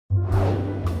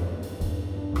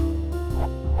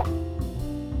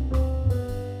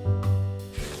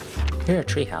Here at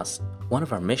Treehouse, one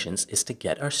of our missions is to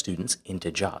get our students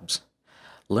into jobs.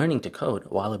 Learning to code,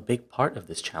 while a big part of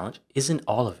this challenge, isn't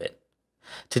all of it.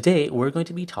 Today, we're going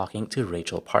to be talking to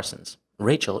Rachel Parsons.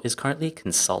 Rachel is currently a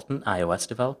consultant iOS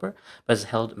developer, but has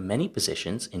held many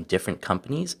positions in different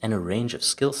companies and a range of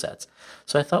skill sets.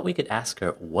 So I thought we could ask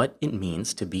her what it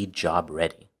means to be job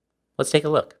ready. Let's take a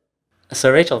look.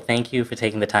 So Rachel, thank you for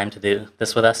taking the time to do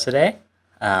this with us today.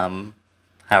 How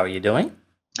are you doing?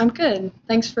 I'm good.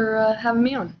 Thanks for having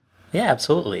me on. Yeah,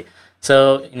 absolutely.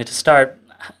 So, to start,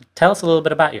 tell us a little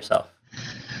bit about yourself.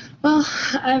 Well,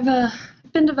 I've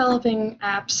been developing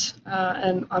apps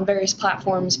and on various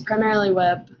platforms, primarily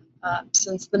web,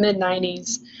 since the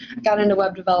mid-90s. I got into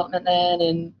web development then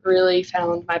and really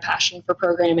found my passion for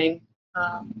programming.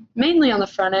 Mainly on the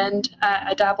front end.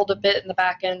 I dabbled a bit in the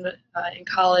back end in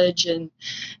college and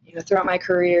throughout my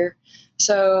career.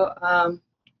 So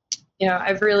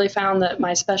I've really found that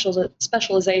my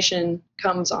specialization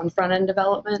comes on front-end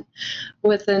development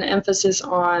with an emphasis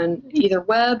on either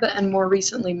web and more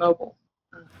recently mobile.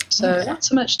 So Okay. not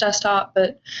so much desktop,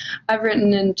 but I've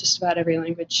written in just about every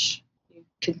language you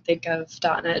can think of,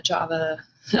 .NET, Java,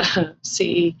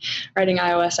 C, writing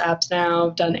iOS apps now,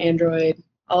 done Android,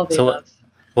 all of the So above.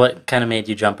 what kind of made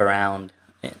you jump around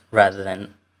rather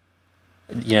than,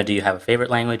 do you have a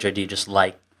favorite language or do you just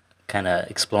like kind of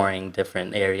exploring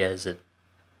different areas?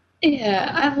 Yeah,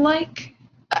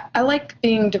 I like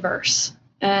being diverse,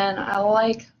 and I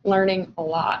like learning a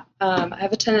lot. I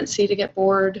have a tendency to get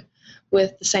bored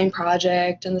with the same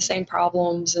project and the same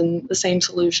problems and the same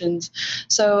solutions.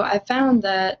 So I found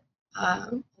that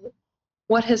uh,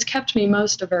 what has kept me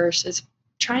most diverse is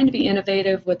trying to be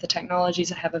innovative with the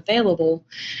technologies I have available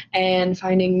and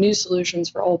finding new solutions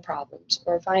for old problems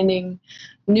or finding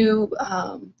new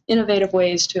innovative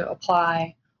ways to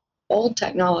apply old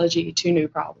technology to new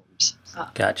problems.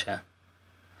 Gotcha.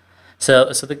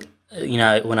 So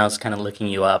when I was kind of looking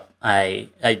you up,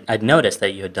 I'd noticed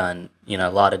that you had done, a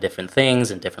lot of different things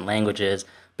in different languages,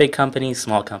 big companies,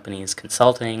 small companies,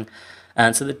 consulting.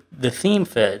 And so the theme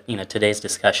for, today's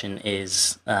discussion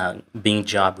is being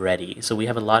job ready. So we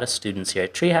have a lot of students here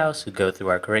at Treehouse who go through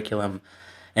our curriculum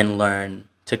and learn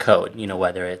to code,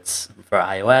 whether it's for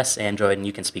iOS, Android, and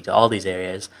you can speak to all these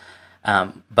areas.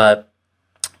 But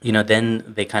then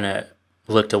they kind of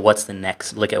look at what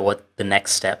the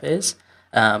next step is.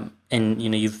 And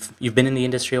you've been in the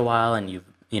industry a while, and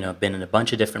you've been in a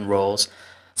bunch of different roles.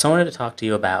 So I wanted to talk to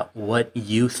you about what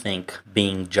you think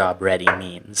being job ready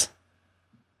means.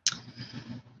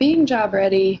 Being job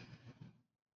ready,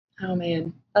 oh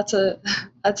man, that's a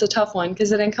tough one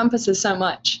because it encompasses so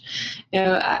much.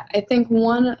 I think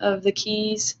one of the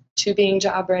keys to being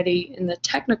job ready in the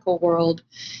technical world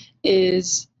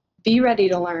is be ready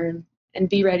to learn and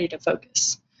be ready to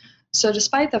focus. So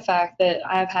despite the fact that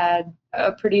I've had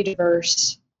a pretty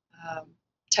diverse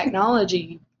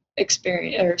technology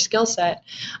experience or skill set,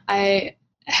 I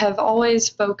have always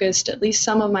focused at least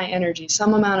some of my energy,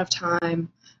 some amount of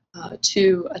time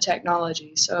to a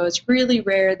technology. So it's really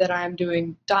rare that I'm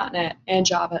doing .NET and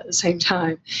Java at the same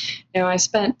time. I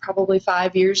spent probably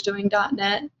 5 years doing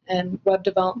 .NET and web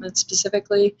development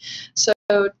specifically. So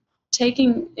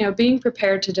being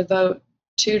prepared to devote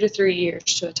 2 to 3 years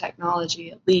to a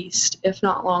technology at least, if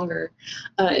not longer,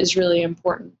 is really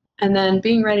important. And then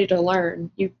being ready to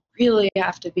learn, you really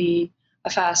have to be a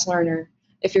fast learner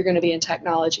if you're going to be in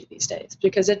technology these days,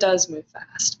 because it does move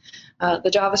fast.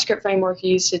 The JavaScript framework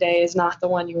you use today is not the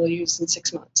one you will use in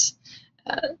 6 months.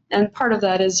 And part of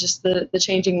that is just the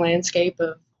changing landscape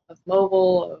of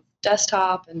mobile, of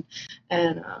desktop,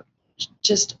 and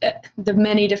just the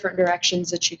many different directions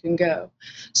that you can go.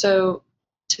 So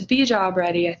to be job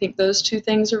ready, I think those two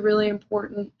things are really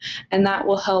important, and that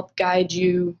will help guide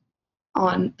you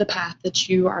on the path that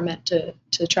you are meant to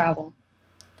travel.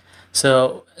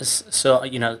 So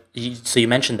you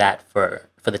mentioned that for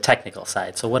the technical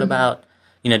side. So what Mhm. about,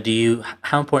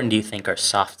 how important do you think are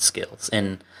soft skills?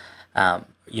 And,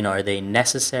 are they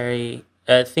necessary?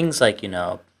 Things like,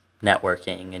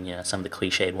 networking and, some of the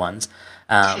cliched ones.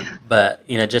 But,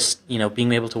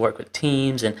 being able to work with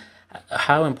teams and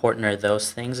how important are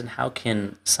those things, and how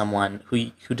can someone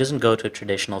who doesn't go to a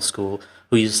traditional school,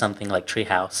 who uses something like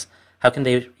Treehouse, how can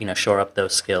they, shore up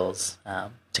those skills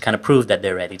to kind of prove that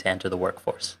they're ready to enter the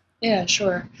workforce? Yeah,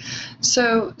 sure.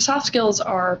 So soft skills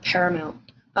are paramount,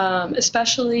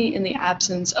 especially in the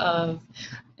absence of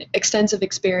extensive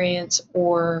experience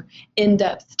or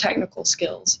in-depth technical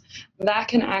skills. That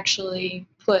can actually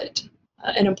put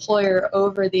an employer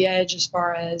over the edge as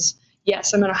far as,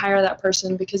 yes, I'm going to hire that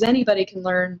person because anybody can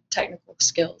learn technical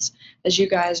skills. As you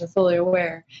guys are fully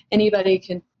aware, anybody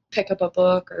can pick up a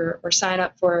book or sign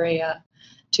up for a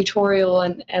tutorial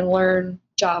and learn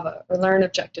Java or learn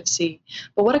Objective-C.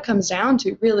 But what it comes down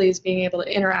to really is being able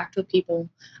to interact with people.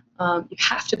 You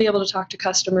have to be able to talk to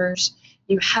customers.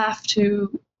 You have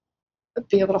to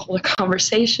be able to hold a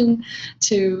conversation,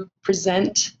 to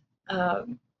present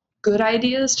good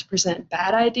ideas, to present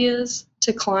bad ideas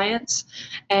to clients.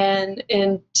 And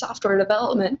in software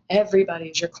development,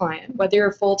 everybody's your client, whether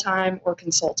you're full-time or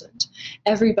consultant.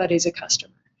 Everybody's a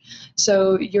customer.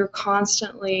 So you're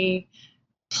constantly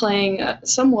playing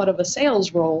somewhat of a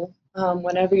sales role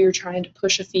whenever you're trying to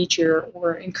push a feature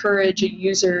or encourage a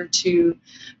user to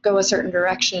go a certain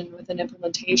direction with an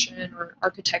implementation or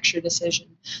architecture decision.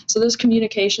 So those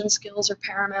communication skills are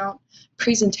paramount.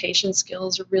 Presentation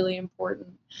skills are really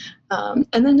important. And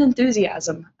then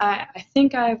enthusiasm. I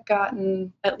think I've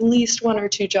gotten at least 1 or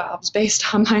 2 jobs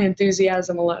based on my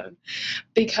enthusiasm alone,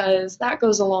 because that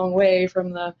goes a long way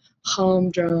from the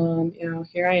humdrum,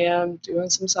 here I am doing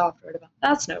some software development.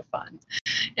 That's no fun.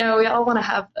 We all want to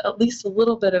have at least a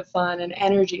little bit of fun and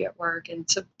energy at work, and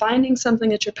so finding something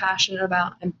that you're passionate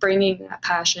about and bringing that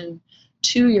passion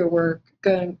to your work,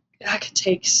 that could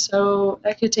take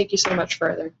you so much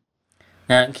further.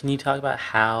 Now, can you talk about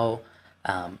how,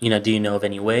 do you know of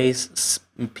any ways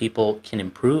people can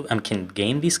improve, can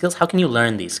gain these skills? How can you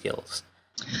learn these skills?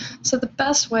 So the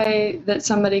best way that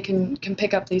somebody can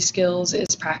pick up these skills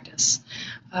is practice.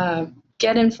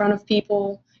 Get in front of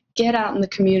people, get out in the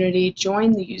community,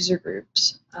 join the user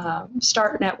groups,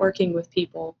 start networking with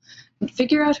people, and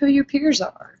figure out who your peers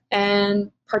are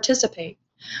and participate.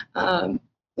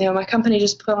 My company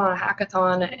just put on a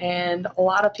hackathon, and a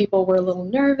lot of people were a little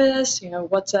nervous.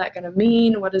 What's that going to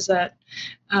mean? What is that?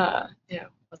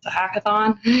 What's a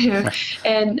hackathon?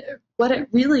 And what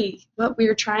we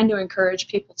were trying to encourage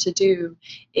people to do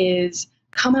is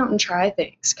come out and try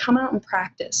things. Come out and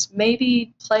practice.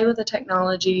 Maybe play with a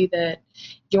technology that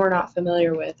you're not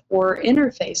familiar with, or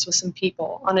interface with some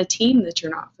people on a team that you're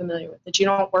not familiar with, that you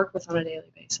don't work with on a daily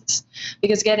basis.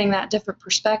 Because getting that different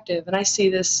perspective, and I see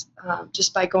this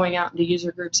just by going out into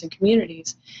user groups and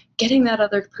communities, getting that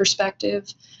other perspective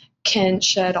can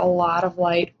shed a lot of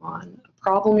light on a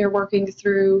problem you're working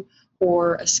through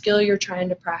or a skill you're trying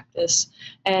to practice.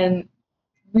 And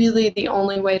really the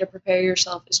only way to prepare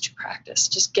yourself is to practice.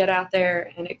 Just get out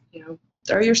there and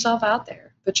throw yourself out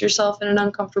there. Put yourself in an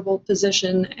uncomfortable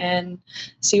position and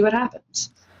see what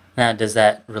happens. Now, does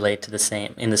that relate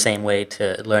to in the same way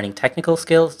to learning technical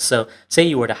skills? So say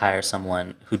you were to hire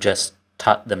someone who just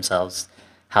taught themselves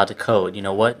how to code,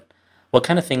 what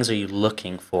kind of things are you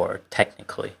looking for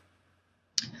technically?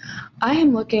 I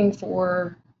am looking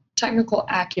for technical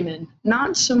acumen,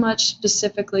 not so much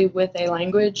specifically with a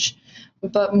language,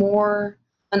 but more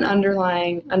an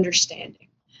underlying understanding,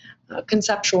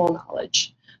 conceptual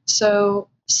knowledge. So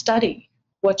study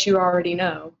what you already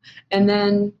know, and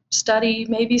then study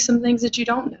maybe some things that you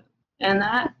don't know. And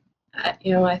that,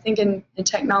 I think in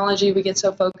technology we get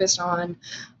so focused on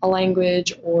a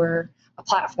language or a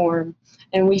platform,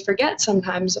 and we forget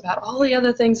sometimes about all the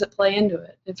other things that play into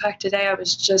it. In fact, today I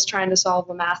was just trying to solve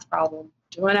a math problem,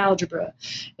 doing algebra.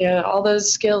 All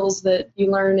those skills that you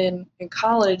learn in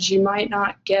college, you might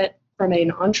not get from a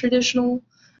non-traditional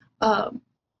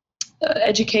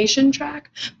education track,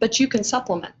 but you can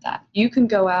supplement that. You can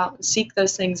go out and seek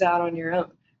those things out on your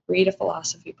own. Read a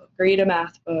philosophy book, read a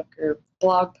math book, or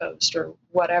blog post, or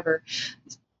whatever.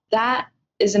 That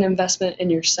is an investment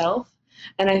in yourself,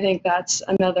 and I think that's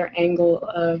another angle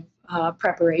of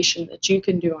preparation that you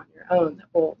can do on your own that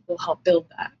will help build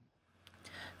that.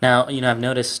 Now, I've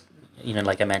noticed,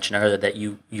 like I mentioned earlier, that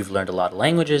you've learned a lot of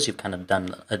languages, you've kind of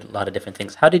done a lot of different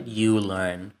things. How did you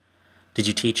learn? Did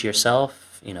you teach yourself?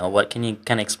 What can you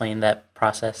kind of explain that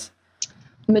process?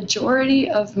 Majority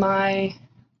of my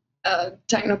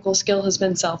technical skill has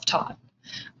been self-taught.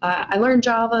 I learned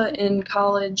Java in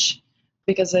college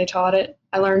because they taught it.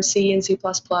 I learned C and C++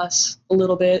 a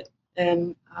little bit,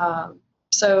 and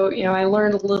so I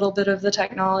learned a little bit of the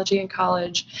technology in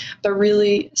college, but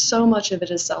really so much of it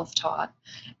is self-taught,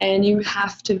 and you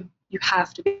have to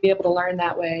be able to learn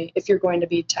that way if you're going to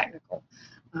be technical.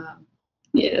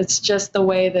 It's just the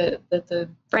way that the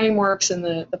frameworks and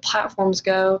the platforms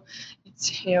go.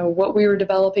 It's, what we were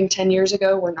developing 10 years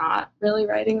ago, we're not really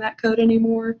writing that code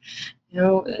anymore.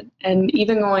 And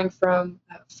even going from,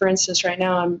 for instance, right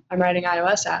now I'm writing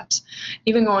iOS apps.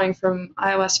 Even going from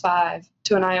iOS 5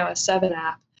 to an iOS 7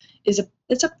 app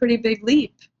it's a pretty big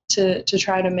leap to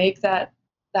try to make that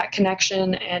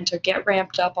connection and to get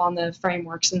ramped up on the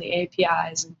frameworks and the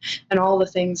APIs and all the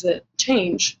things that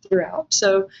change throughout.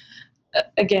 So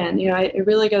again, it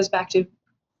really goes back to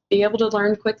be able to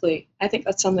learn quickly. I think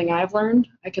that's something I've learned.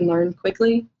 I can learn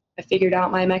quickly. I figured out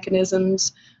my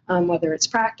mechanisms, whether it's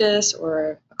practice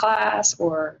or a class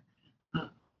or uh,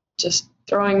 just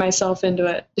throwing myself into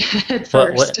it at What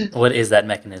first. what what is that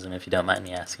mechanism, if you don't mind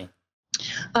me asking?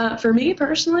 For me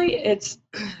personally, it's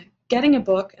getting a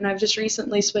book, and I've just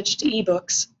recently switched to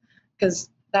ebooks because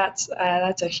that's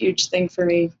a huge thing for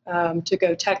me, to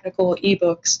go technical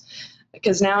ebooks,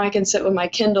 because now I can sit with my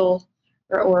Kindle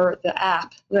or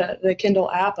the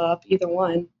Kindle app up, either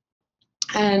one,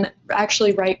 and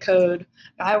actually write code.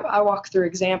 I walk through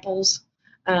examples,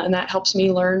 and that helps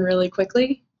me learn really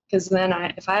quickly, because then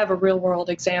if I have a real world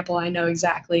example, I know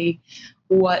exactly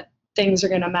what things are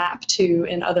going to map to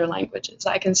in other languages.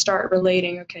 I can start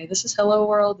relating, okay, this is hello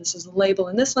world, this is a label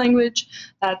in this language,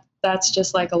 that's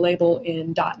just like a label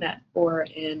in .NET or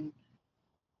in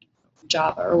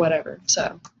Java or whatever.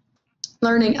 So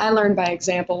I learn by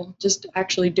example, just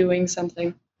actually doing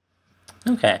something.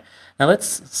 Okay. Now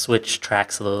let's switch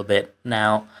tracks a little bit.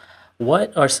 Now,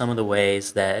 what are some of the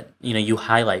ways that, you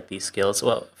highlight these skills?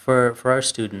 Well, for our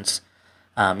students,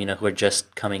 who are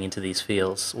just coming into these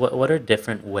fields, what are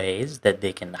different ways that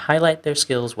they can highlight their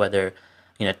skills, whether,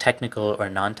 technical or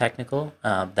non-technical,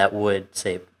 that would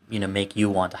say, make you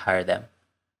want to hire them?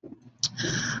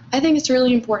 I think it's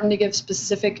really important to give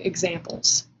specific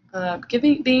examples.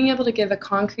 Being able to give a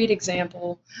concrete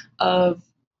example of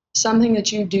something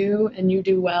that you do and you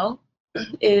do well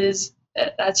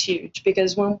that's huge,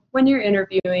 because when you're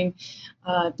interviewing,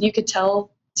 you could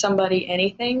tell somebody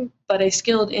anything, but a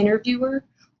skilled interviewer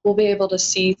will be able to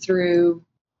see through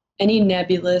any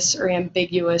nebulous or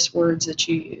ambiguous words that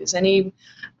you use, any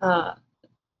uh,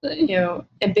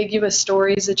 ambiguous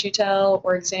stories that you tell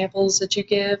or examples that you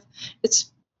give.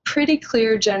 It's pretty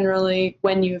clear generally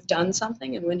when you've done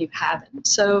something and when you haven't.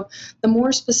 So the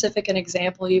more specific an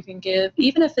example you can give,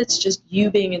 even if it's just you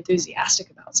being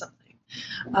enthusiastic about something,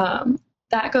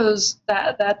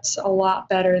 that's a lot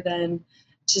better than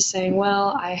just saying,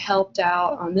 well, I helped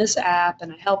out on this app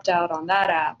and I helped out on that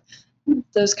app.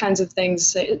 Those kinds of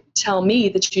things tell me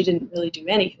that you didn't really do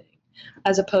anything,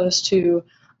 as opposed to,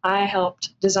 I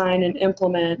helped design and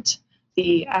implement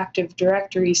the Active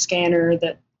Directory scanner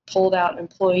that pulled out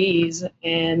employees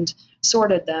and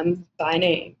sorted them by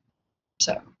name.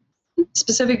 So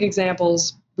specific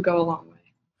examples would go a long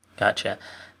way. Gotcha.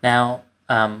 Now,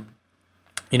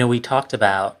 we talked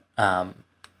about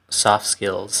soft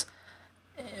skills.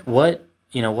 What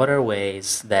are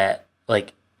ways that,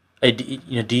 like, do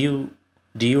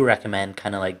you recommend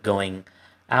kind of like going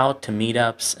out to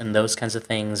meetups and those kinds of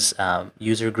things,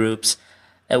 user groups,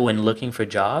 when looking for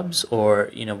jobs,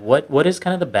 or what is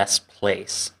kind of the best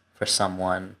place for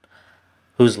someone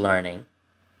who's learning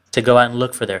to go out and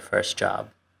look for their first job?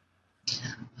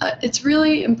 It's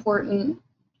really important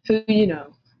who you know.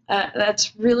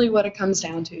 That's really what it comes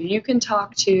down to. You can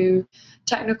talk to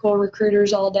technical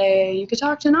recruiters all day. You could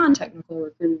talk to non-technical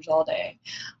recruiters all day.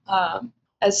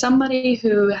 As somebody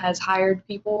who has hired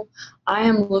people, I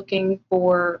am looking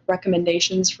for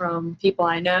recommendations from people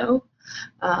I know.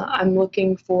 I'm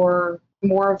looking for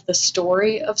more of the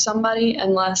story of somebody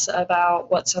and less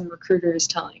about what some recruiter is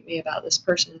telling me about this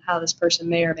person and how this person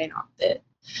may or may not fit.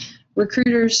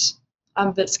 Recruiters, I'm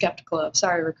a bit skeptical of.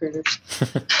 Sorry, recruiters.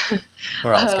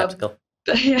 We're all skeptical.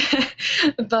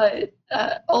 But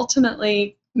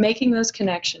ultimately, making those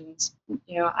connections,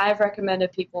 I've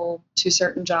recommended people to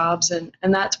certain jobs, and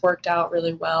that's worked out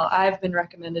really well. I've been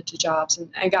recommended to jobs, and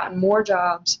I've gotten more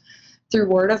jobs through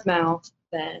word of mouth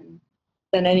than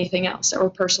anything else, or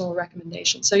personal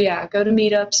recommendations. So yeah, go to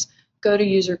meetups, go to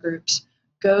user groups,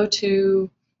 go to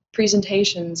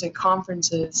presentations and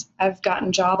conferences. I've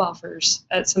gotten job offers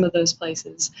at some of those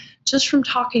places just from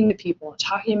talking to people,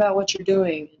 talking about what you're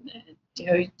doing. And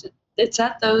it's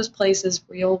at those places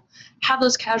where you'll have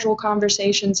those casual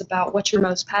conversations about what you're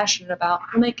most passionate about.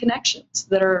 You'll make connections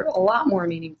that are a lot more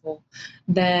meaningful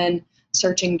than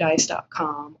searching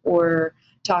dice.com or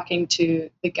talking to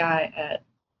the guy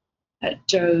at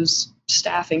Joe's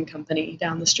staffing company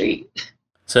down the street.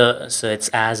 So it's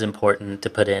as important to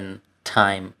put in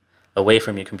time away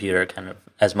from your computer, kind of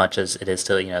as much as it is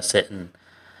to sit and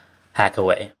hack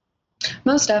away.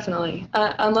 Most definitely,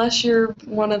 unless you're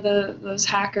one of those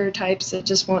hacker types that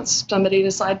just wants somebody to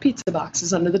slide pizza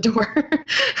boxes under the door.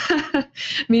 I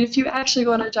mean, if you actually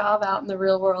want a job out in the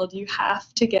real world, you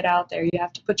have to get out there. You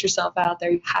have to put yourself out there.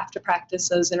 You have to practice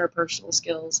those interpersonal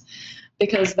skills,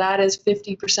 because that is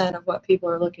 50% of what people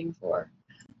are looking for.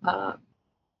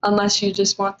 Unless you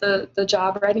just want the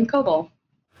job writing COBOL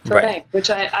for a bank,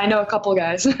 which I know a couple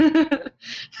guys.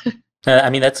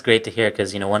 I mean, that's great to hear,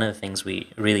 because one of the things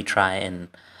we really try and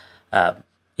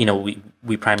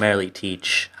we primarily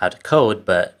teach how to code,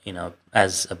 but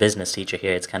as a business teacher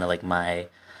here, it's kind of like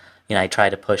I try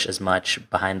to push as much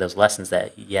behind those lessons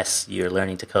that yes, you're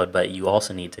learning to code, but you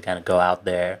also need to kind of go out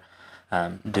there,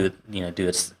 do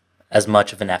as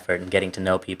much of an effort in getting to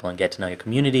know people and get to know your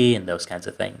community and those kinds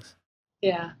of things.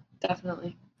 Yeah,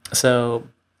 definitely. So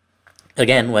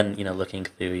again, when looking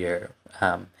through your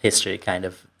history, kind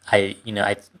of, I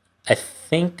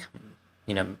think,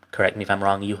 correct me if I'm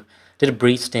wrong, you did a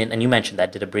brief stint, and you mentioned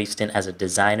that did a brief stint as a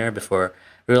designer before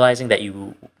realizing that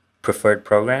you preferred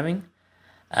programming.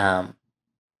 Um,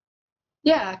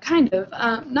 Yeah, kind of.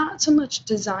 Not so much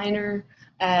designer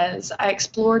as I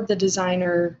explored the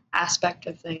designer aspect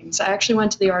of things. I actually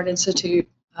went to the Art Institute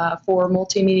for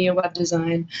multimedia web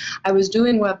design. I was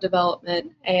doing web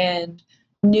development and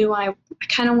knew I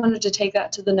kind of wanted to take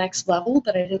that to the next level,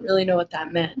 but I didn't really know what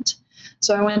that meant.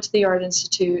 So I went to the Art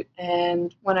Institute,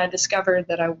 and when I discovered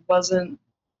that I wasn't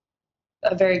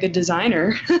a very good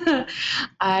designer,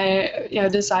 I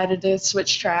decided to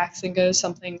switch tracks and go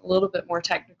something a little bit more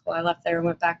technical. I left there and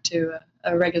went back to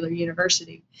a regular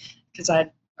university because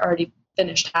I'd already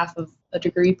finished half of a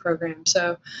degree program.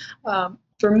 So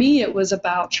for me, it was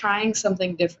about trying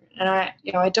something different, and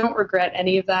I don't regret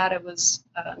any of that. It was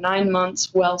 9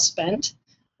 months well spent,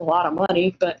 a lot of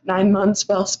money, but 9 months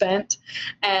well spent,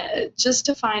 just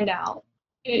to find out,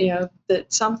 that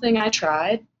something I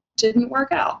tried didn't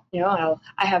work out.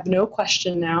 I have no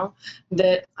question now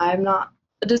that I'm not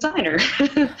a designer.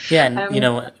 yeah, and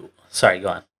I'm, sorry, go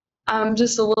on. I'm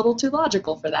just a little too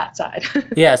logical for that side.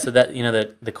 Yeah, so that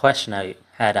the question I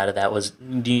had out of that was,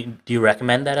 do you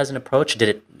recommend that as an approach?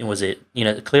 Was it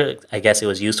clearly, I guess it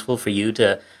was useful for you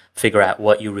to figure out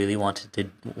what you really want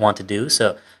to do.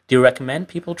 So do you recommend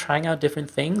people trying out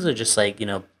different things, or just like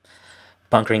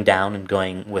bunkering down and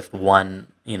going with one?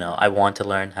 I want to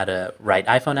learn how to write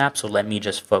iPhone apps, so let me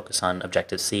just focus on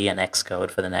Objective-C and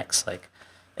Xcode for the next like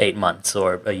 8 months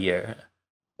or a year.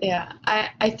 Yeah,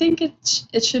 I think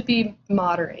it should be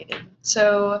moderated.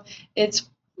 So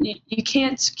you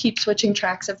can't keep switching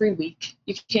tracks every week.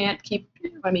 You can't keep,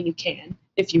 I mean, you can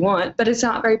if you want, but it's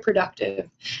not very productive.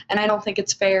 And I don't think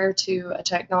it's fair to a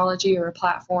technology or a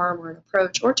platform or an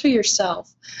approach, or to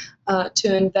yourself,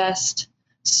 to invest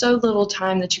so little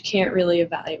time that you can't really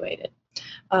evaluate it.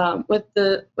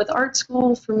 With art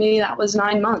school, for me, that was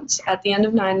 9 months. At the end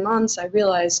of 9 months, I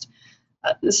realized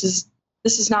this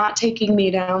is not taking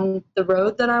me down the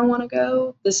road that I want to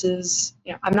go. This is,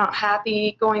 I'm not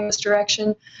happy going this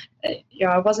direction.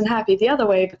 I wasn't happy the other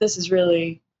way, but this is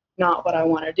really not what I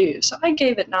want to do. So I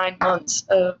gave it 9 months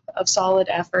of solid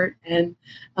effort and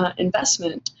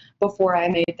investment before I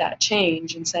made that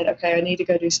change and said, okay, I need to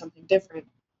go do something different.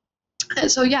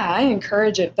 So yeah, I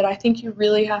encourage it, but I think you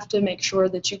really have to make sure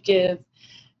that you give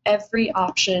every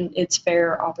option its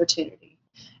fair opportunity.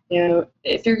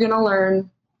 If you're going to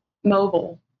learn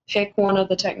mobile, pick one of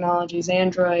the technologies,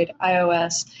 Android,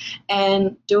 iOS,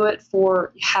 and you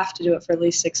have to do it for at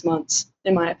least 6 months,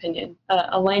 in my opinion.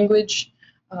 A language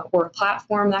or a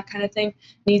platform, that kind of thing,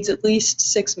 needs at least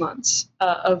 6 months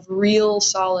of real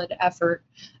solid effort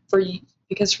for you,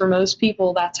 because for most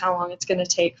people, that's how long it's going to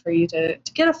take for you to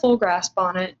get a full grasp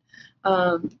on it.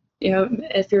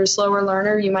 If you're a slower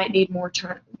learner, you might need more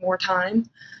time.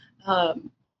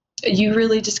 You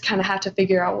really just kind of have to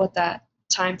figure out what that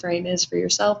time frame is for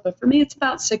yourself. But for me, it's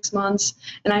about 6 months,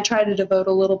 and I try to devote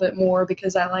a little bit more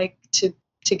because I like to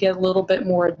get a little bit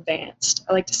more advanced.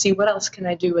 I like to see what else can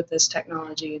I do with this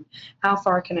technology and how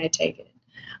far can I take it.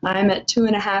 I'm at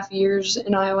 2.5 years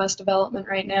in iOS development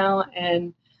right now,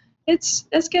 and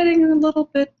it's getting a little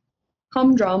bit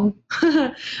humdrum.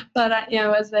 But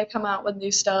as they come out with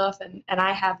new stuff and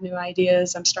I have new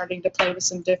ideas, I'm starting to play with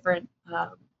some different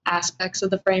aspects of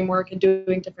the framework and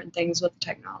doing different things with the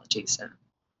technology. So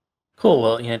Cool.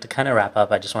 Well, to kind of wrap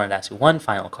up, I just wanted to ask you one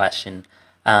final question.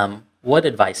 What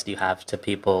advice do you have to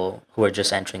people who are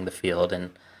just entering the field,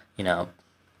 and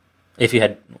if you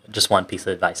had just one piece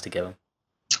of advice to give them?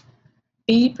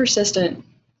 be persistent.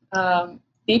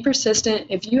 Be persistent.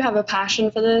 If you have a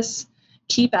passion for this,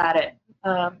 keep at it.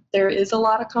 There is a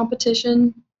lot of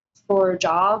competition for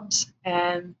jobs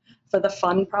and for the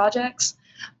fun projects,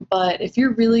 but if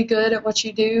you're really good at what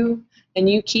you do and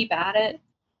you keep at it,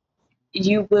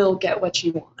 you will get what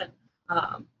you want.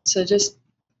 So just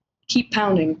keep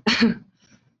pounding.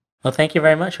 Well, thank you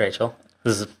very much, Rachel. It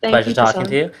was a Thank pleasure you, talking to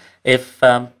Pasan. you. If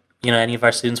any of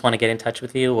our students want to get in touch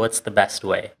with you, what's the best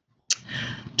way?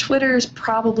 Twitter is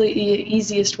probably the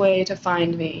easiest way to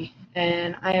find me,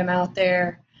 and I am out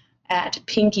there at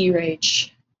Pinky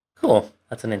Rach. Cool.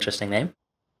 That's an interesting name.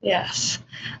 Yes,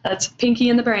 that's Pinky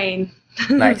in the brain.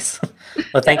 Nice.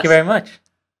 Well, thank you Yes. very much.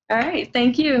 All right.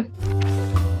 Thank you.